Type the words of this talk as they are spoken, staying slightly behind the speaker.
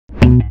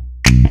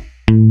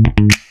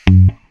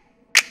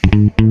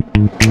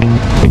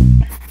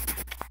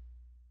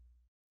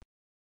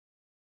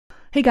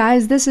Hey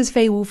guys, this is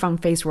Fei Wu from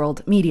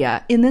Feisworld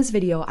Media. In this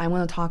video, I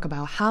want to talk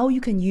about how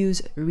you can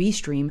use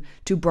Restream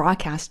to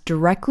broadcast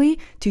directly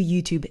to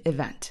YouTube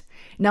event.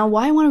 Now,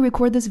 why I want to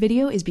record this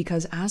video is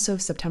because as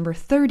of September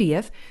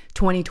 30th,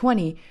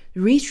 2020,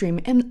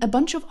 Restream and a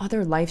bunch of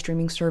other live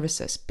streaming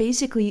services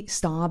basically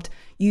stopped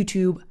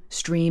YouTube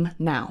Stream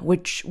Now,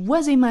 which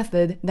was a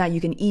method that you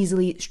can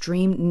easily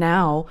stream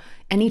now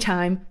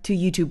anytime to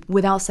YouTube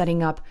without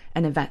setting up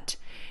an event.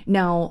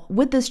 Now,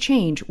 with this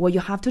change, what you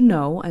have to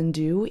know and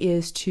do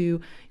is to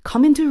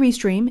come into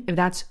Restream, if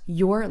that's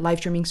your live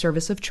streaming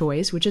service of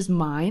choice, which is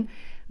mine,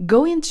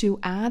 go into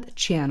Add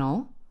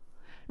Channel.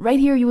 Right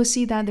here, you will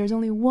see that there's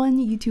only one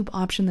YouTube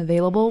option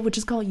available, which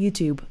is called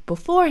YouTube.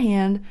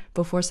 Beforehand,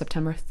 before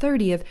September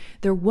 30th,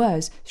 there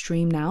was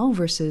Stream Now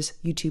versus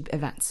YouTube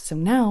events. So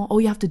now,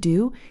 all you have to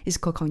do is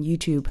click on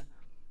YouTube.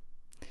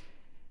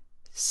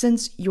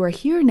 Since you are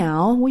here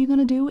now, what you're going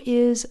to do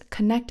is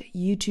connect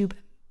YouTube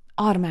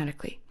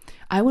automatically.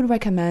 I would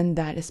recommend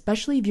that,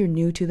 especially if you're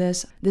new to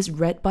this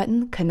red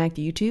button, Connect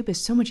YouTube,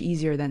 is so much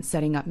easier than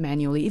setting up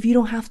manually if you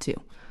don't have to.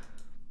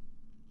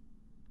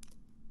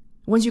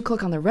 Once you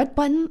click on the red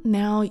button,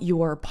 now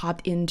you are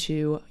popped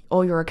into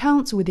all your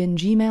accounts within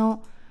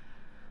Gmail,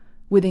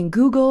 within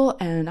Google,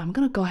 and I'm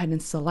going to go ahead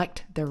and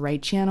select the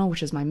right channel,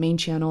 which is my main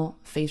channel,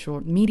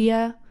 Feisworld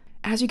Media.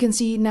 As you can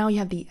see, now you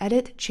have the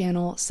Edit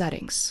Channel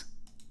Settings.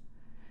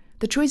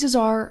 The choices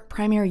are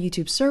primary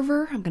YouTube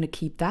server, I'm going to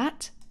keep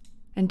that.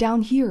 And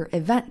down here,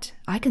 event,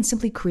 I can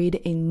simply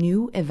create a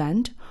new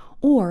event,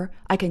 or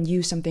I can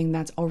use something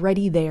that's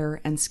already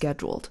there and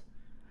scheduled.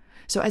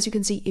 So as you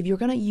can see, if you're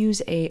going to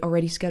use a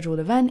already scheduled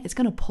event, it's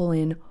going to pull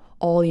in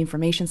all the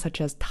information such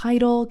as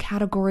title,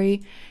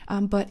 category.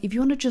 But if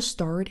you want to just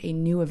start a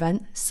new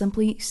event,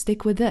 simply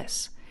stick with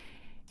this.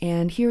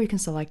 And here you can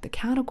select the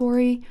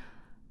category.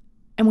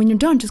 And when you're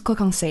done, just click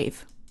on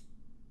Save.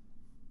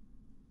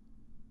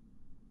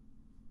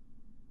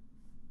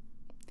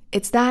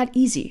 It's that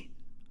easy.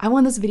 I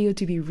want this video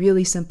to be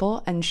really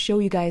simple and show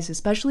you guys,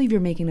 especially if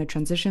you're making a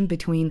transition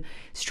between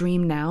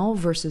Stream Now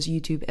versus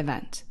YouTube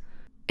event.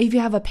 If you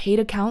have a paid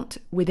account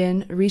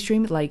within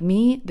Restream like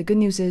me, the good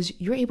news is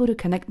you're able to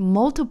connect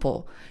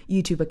multiple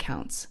YouTube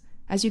accounts,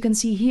 as you can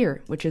see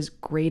here, which is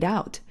grayed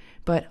out.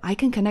 But I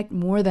can connect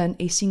more than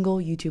a single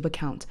YouTube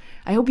account.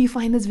 I hope you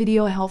find this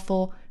video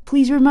helpful.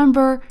 Please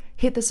remember,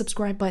 hit the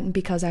subscribe button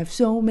because I have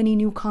so many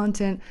new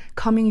content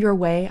coming your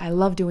way. I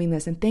love doing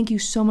this. And thank you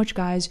so much,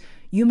 guys.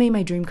 You made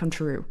my dream come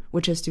true,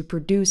 which is to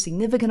produce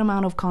significant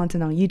amount of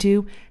content on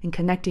YouTube and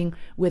connecting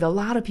with a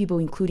lot of people,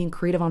 including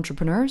creative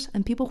entrepreneurs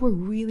and people who are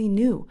really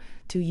new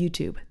to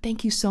YouTube.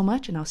 Thank you so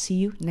much, and I'll see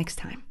you next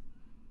time.